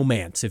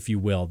romance, if you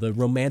will, the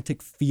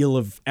romantic feel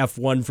of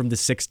F1 from the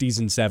 60s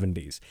and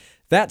 70s.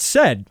 That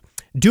said,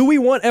 do we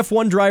want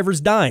F1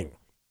 drivers dying?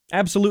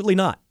 Absolutely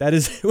not. That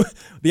is,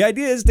 the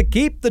idea is to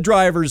keep the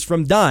drivers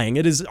from dying.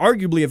 It is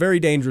arguably a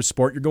very dangerous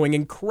sport. You're going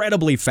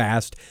incredibly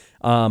fast.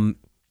 You,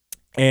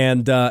 as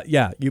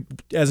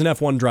an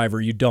F1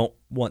 driver, you don't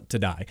want to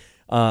die.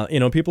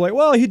 People are like,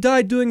 well, he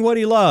died doing what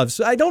he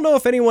loves. I don't know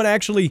if anyone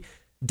actually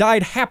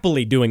died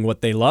happily doing what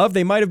they love.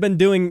 They might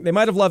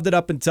have loved it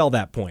up until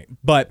that point.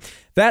 But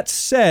that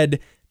said,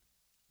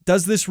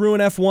 does this ruin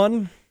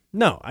F1?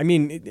 No. I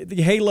mean,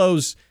 the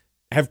Halos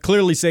have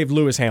clearly saved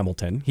Lewis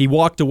Hamilton. He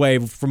walked away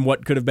from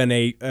what could have been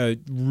a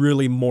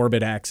really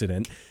morbid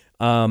accident.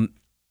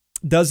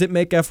 Does it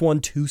make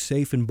F1 too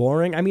safe and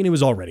boring? I mean, it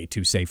was already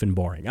too safe and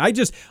boring. I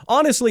just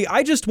want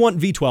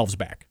V12s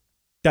back.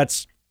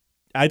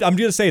 I'm going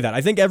to say that.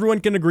 I think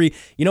everyone can agree,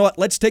 you know what,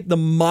 let's take the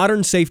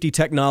modern safety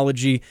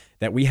technology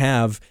that we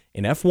have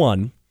in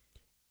F1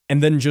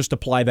 and then just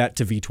apply that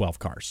to V12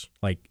 cars.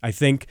 Like, I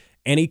think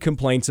any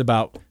complaints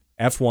about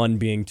F1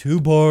 being too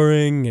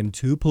boring and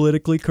too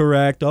politically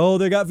correct. Oh,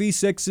 they got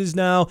V6s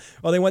now.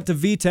 Oh, they went to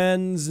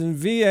V10s and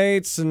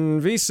V8s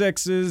and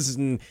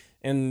V6s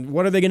and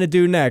what are they going to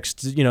do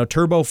next?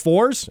 Turbo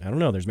 4s? I don't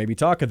know. There's maybe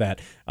talk of that.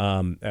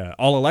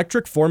 All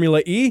electric,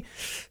 Formula E.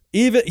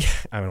 Even,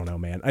 I don't know,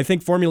 man. I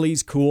think Formula E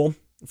is cool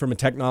from a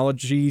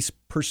technology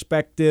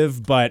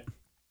perspective, but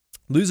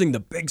losing the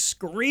big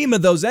scream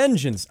of those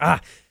engines,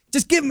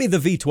 just give me the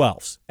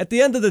V12s. At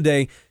the end of the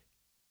day,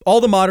 all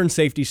the modern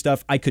safety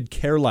stuff, I could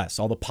care less.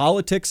 All the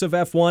politics of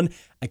F1,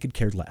 I could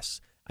care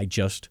less. I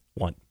just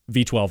want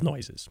V12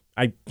 noises.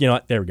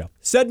 There we go.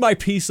 Said my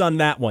piece on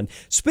that one.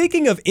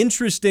 Speaking of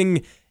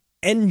interesting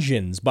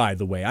engines, by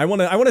the way, I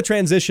want to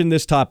transition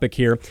this topic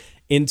here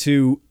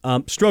into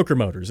stroker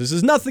motors. This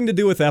has nothing to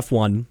do with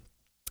F1,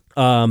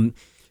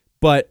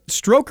 but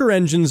stroker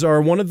engines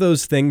are one of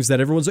those things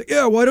that everyone's like,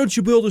 yeah, why don't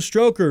you build a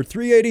stroker,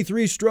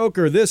 383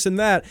 stroker, this and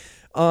that.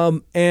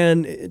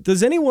 And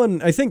does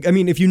anyone,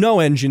 if you know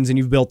engines and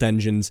you've built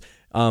engines,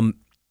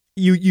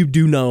 you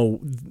do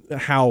know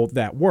how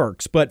that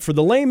works. But for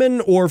the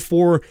layman or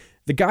for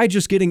the guy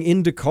just getting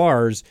into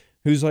cars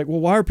who's like, well,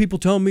 why are people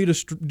telling me to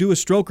do a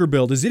stroker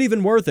build? Is it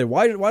even worth it?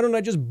 Why don't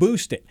I just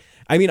boost it?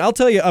 I mean, I'll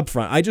tell you up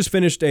front, I just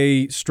finished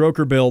a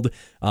stroker build.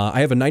 I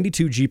have a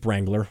 92 Jeep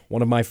Wrangler,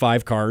 one of my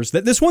 5 cars.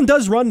 This one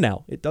does run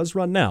now. It does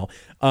run now.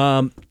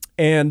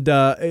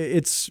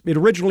 It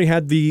originally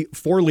had the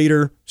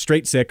 4-liter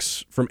straight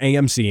 6 from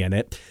AMC in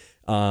it.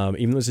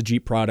 Even though it's a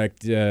Jeep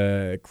product,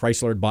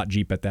 Chrysler had bought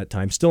Jeep at that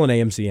time, still an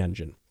AMC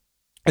engine.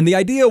 And the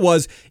idea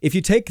was, if you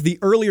take the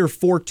earlier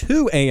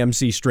 4.2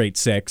 AMC straight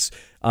 6,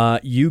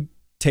 you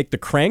take the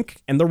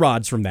crank and the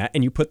rods from that,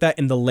 and you put that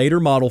in the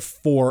later model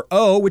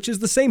 4.0, which is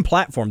the same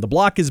platform. The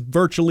block is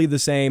virtually the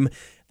same.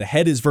 The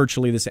head is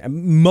virtually the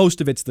same.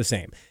 Most of it's the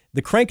same.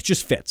 The crank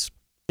just fits.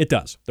 It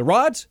does. The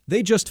rods,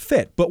 they just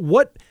fit. But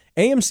what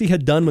AMC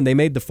had done when they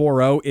made the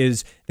 4.0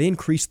 is they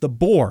increased the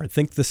bore.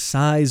 Think the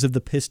size of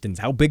the pistons,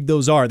 how big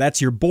those are. That's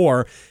your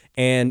bore.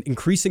 And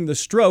increasing the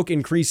stroke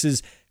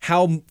increases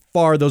how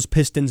far those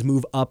pistons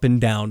move up and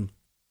down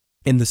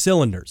in the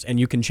cylinders. And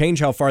you can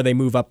change how far they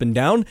move up and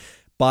down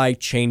by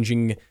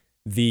changing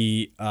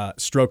the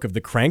stroke of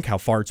the crank, how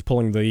far it's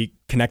pulling the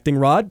connecting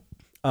rod,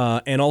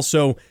 and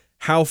also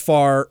how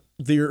far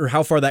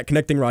that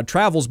connecting rod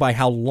travels by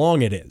how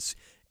long it is.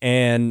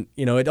 And,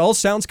 it all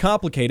sounds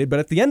complicated, but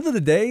at the end of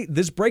the day,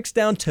 this breaks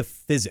down to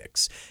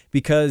physics.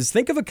 Because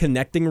think of a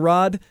connecting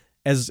rod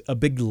as a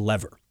big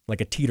lever,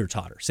 like a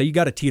teeter-totter. Say you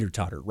got a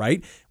teeter-totter,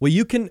 right? Well,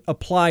 you can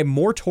apply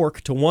more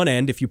torque to one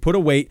end. If you put a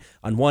weight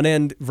on one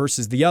end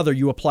versus the other,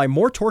 you apply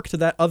more torque to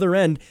that other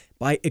end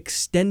by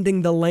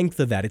extending the length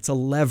of that. It's a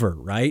lever,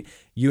 right?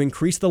 You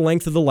increase the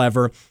length of the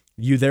lever.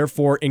 You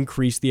therefore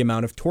increase the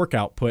amount of torque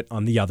output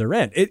on the other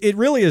end. It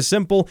really is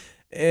simple.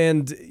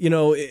 And,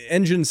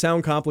 engines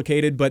sound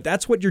complicated, but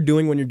that's what you're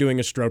doing when you're doing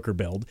a stroker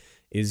build,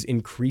 is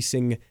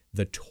increasing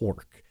the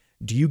torque.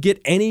 Do you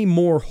get any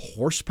more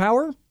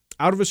horsepower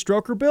out of a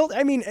stroker build?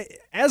 I mean,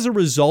 as a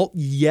result,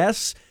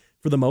 yes,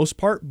 for the most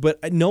part,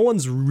 but no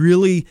one's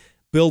really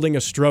building a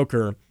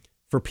stroker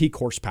for peak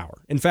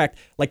horsepower. In fact,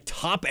 like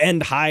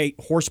top-end high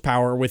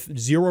horsepower with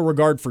zero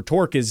regard for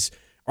torque is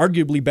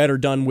arguably better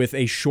done with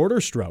a shorter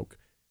stroke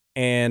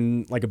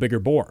and like a bigger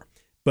bore.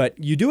 But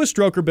you do a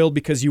stroker build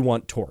because you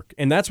want torque.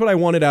 And that's what I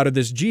wanted out of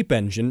this Jeep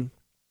engine.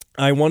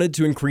 I wanted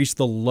to increase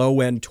the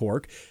low-end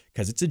torque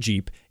because it's a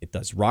Jeep. It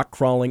does rock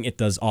crawling. It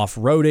does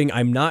off-roading.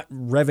 I'm not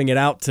revving it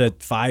out to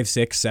 5,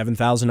 6,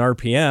 7,000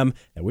 RPM.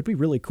 It would be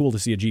really cool to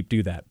see a Jeep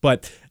do that.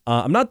 But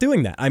I'm not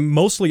doing that. I'm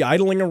mostly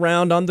idling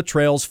around on the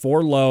trails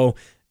for low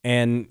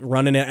and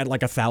running it at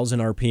like 1,000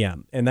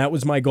 RPM. And that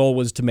was my goal,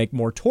 was to make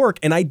more torque.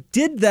 And I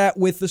did that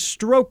with the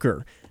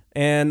stroker.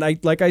 And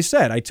like I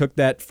said, I took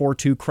that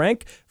 4.2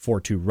 crank,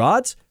 4.2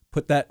 rods,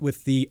 put that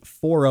with the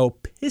 4.0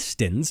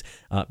 pistons,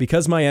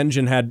 because my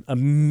engine had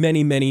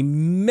many, many,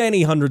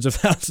 many hundreds of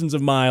thousands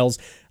of miles,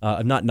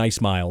 not nice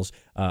miles.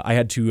 I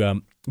had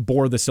to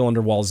bore the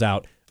cylinder walls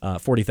out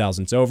 40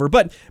 thousandths over.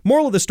 But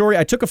moral of the story,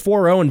 I took a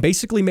 4.0 and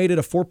basically made it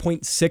a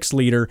 4.6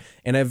 liter,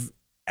 and I've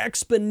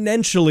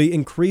exponentially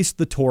increased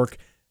the torque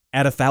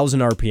at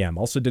 1,000 RPM.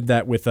 Also did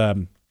that with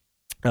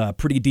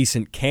pretty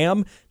decent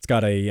cam. It's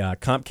got a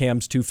Comp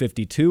Cams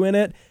 252 in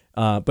it.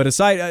 But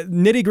aside,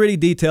 nitty-gritty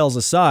details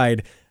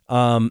aside,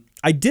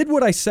 I did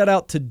what I set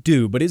out to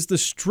do, but is the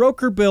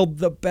stroker build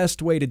the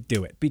best way to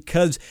do it?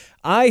 Because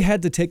I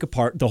had to take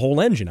apart the whole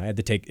engine. I had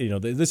to take,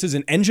 this is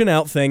an engine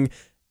out thing,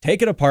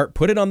 take it apart,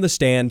 put it on the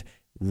stand,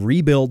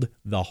 rebuild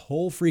the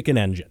whole freaking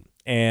engine.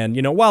 And,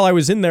 while I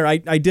was in there, I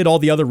did all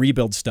the other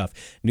rebuild stuff.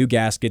 New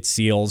gaskets,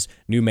 seals,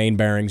 new main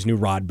bearings, new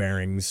rod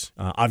bearings,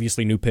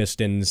 obviously new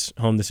pistons,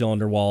 hone the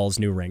cylinder walls,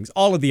 new rings,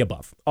 all of the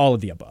above.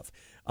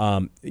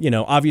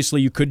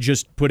 Obviously you could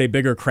just put a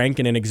bigger crank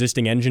in an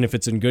existing engine if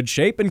it's in good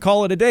shape and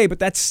call it a day, but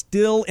that's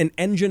still an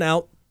engine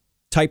out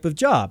type of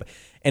job.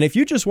 And if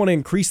you just want to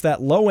increase that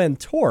low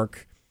end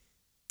torque,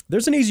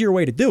 there's an easier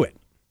way to do it.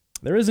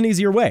 There is an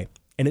easier way,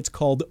 and it's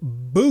called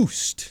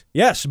Boost.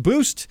 Yes,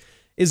 Boost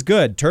is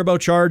good.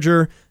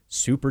 Turbocharger,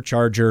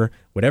 supercharger,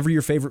 whatever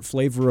your favorite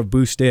flavor of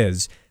Boost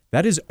is,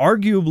 that is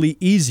arguably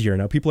easier.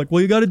 Now, people are like,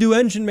 well, you got to do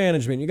engine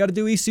management. You got to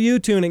do ECU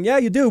tuning. Yeah,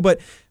 you do,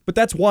 but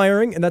that's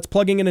wiring, and that's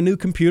plugging in a new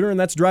computer, and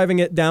that's driving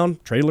it down,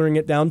 trailering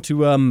it down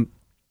to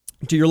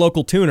your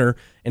local tuner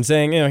and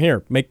saying,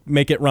 here,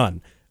 make it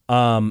run.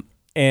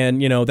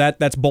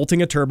 That's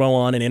bolting a turbo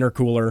on, an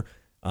intercooler.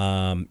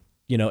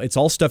 It's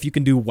all stuff you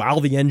can do while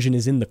the engine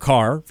is in the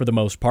car for the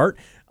most part.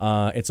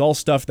 It's all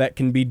stuff that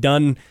can be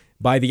done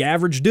by the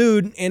average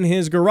dude in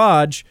his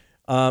garage.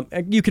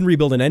 You can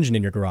rebuild an engine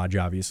in your garage,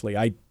 obviously.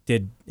 I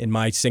did in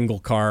my single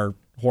car,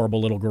 horrible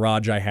little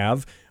garage I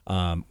have.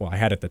 I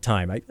had at the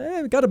time.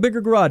 I got a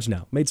bigger garage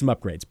now, made some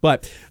upgrades.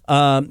 But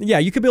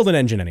you could build an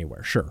engine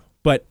anywhere, sure.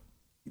 But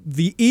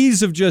the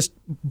ease of just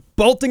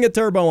bolting a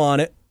turbo on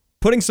it,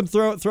 putting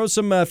throw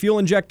some fuel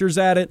injectors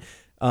at it,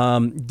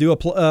 do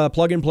a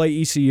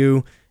plug-and-play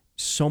ECU,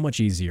 so much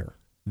easier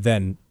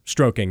than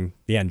stroking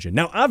the engine.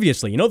 Now,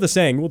 obviously, the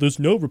saying, well, there's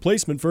no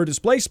replacement for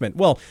displacement.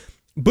 Well,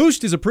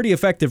 Boost is a pretty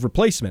effective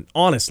replacement,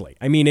 honestly.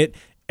 I mean, it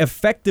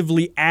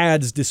effectively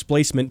adds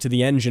displacement to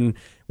the engine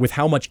with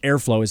how much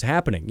airflow is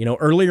happening.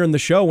 Earlier in the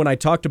show when I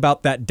talked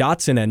about that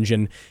Datsun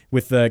engine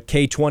with the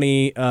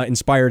K20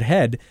 inspired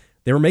head,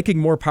 they were making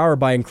more power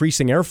by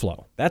increasing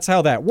airflow. That's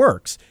how that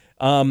works.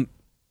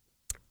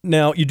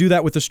 Now, you do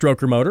that with a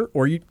stroker motor,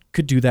 or you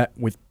could do that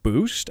with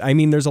Boost. I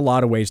mean, there's a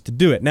lot of ways to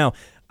do it. Now,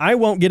 I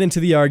won't get into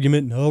the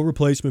argument, no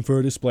replacement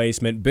for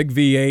displacement, big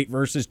V8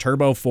 versus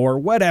Turbo 4,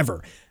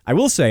 whatever. I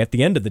will say, at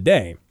the end of the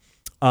day,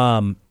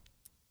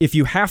 if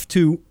you have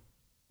to,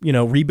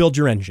 rebuild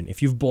your engine,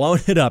 if you've blown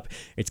it up,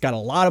 it's got a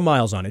lot of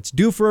miles on it, it's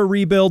due for a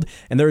rebuild,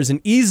 and there is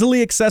an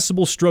easily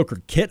accessible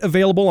stroker kit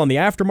available on the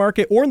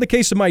aftermarket, or in the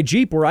case of my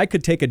Jeep, where I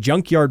could take a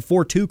junkyard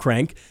 4.2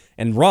 crank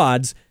and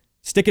rods,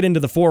 stick it into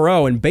the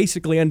 4.0 and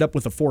basically end up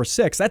with a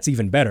 4.6. That's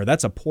even better.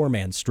 That's a poor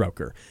man's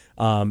stroker.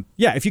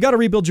 If you got to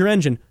rebuild your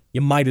engine,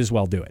 you might as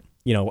well do it.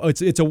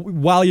 It's a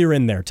while you're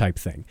in there type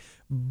thing.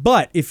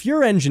 But if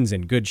your engine's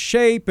in good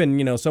shape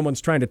and,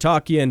 someone's trying to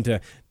talk you into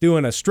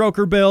doing a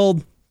stroker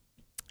build,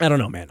 I don't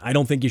know, man. I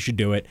don't think you should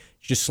do it.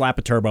 Just slap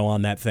a turbo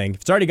on that thing.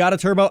 If it's already got a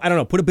turbo, I don't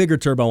know, put a bigger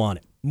turbo on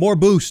it. More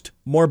boost,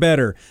 more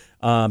better.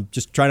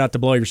 Just try not to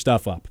blow your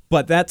stuff up.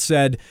 But that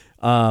said,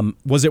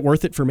 was it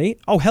worth it for me?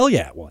 Oh, hell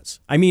yeah, it was.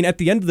 I mean, at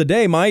the end of the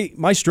day, my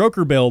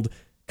stroker build,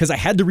 because I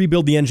had to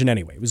rebuild the engine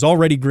anyway, it was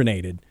already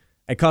grenaded.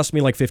 It cost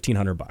me like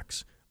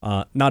 $1,500.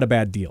 Not a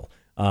bad deal.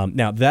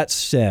 Now, that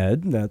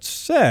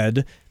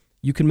said,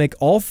 you can make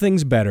all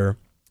things better,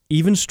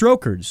 even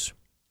strokers,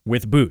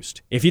 with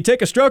Boost. If you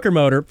take a stroker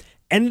motor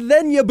and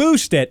then you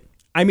boost it,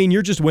 I mean,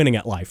 you're just winning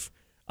at life.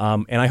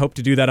 And I hope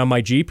to do that on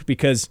my Jeep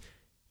because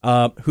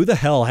who the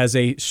hell has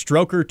a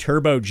stroker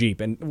turbo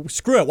Jeep? And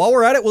screw it, while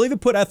we're at it, we'll even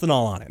put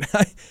ethanol on it.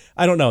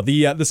 I don't know.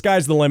 The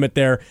sky's the limit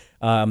there.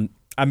 I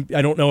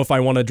don't know if I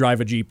want to drive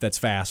a Jeep that's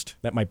fast.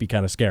 That might be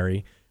kind of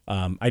scary.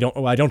 I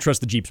don't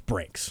trust the Jeep's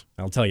brakes.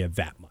 I'll tell you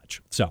that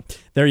much. So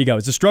there you go.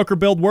 Is the stroker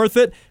build worth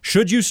it?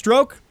 Should you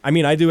stroke? I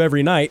mean, I do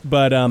every night,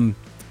 but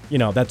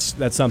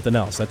that's something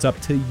else. That's up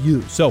to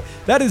you. So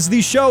that is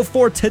the show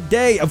for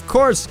today. Of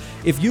course,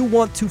 if you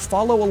want to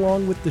follow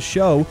along with the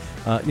show,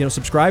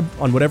 subscribe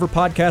on whatever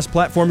podcast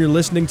platform you're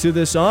listening to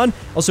this on.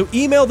 Also,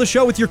 email the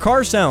show with your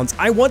car sounds.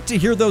 I want to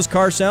hear those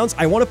car sounds.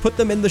 I want to put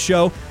them in the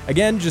show.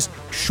 Again, just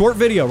short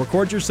video.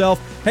 Record yourself.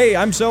 Hey,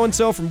 I'm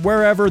so-and-so from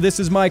wherever. This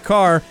is my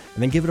car.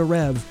 And then give it a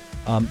rev.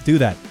 Do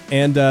that.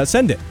 and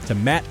send it to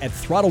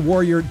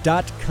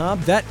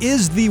matt@throttlewarrior.com. That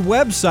is the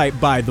website,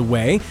 by the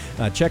way.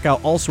 Check out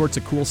all sorts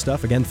of cool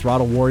stuff. Again,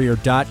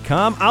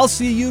 throttlewarrior.com. I'll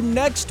see you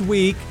next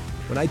week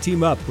when I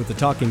team up with the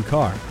Talking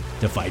Car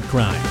to fight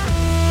crime.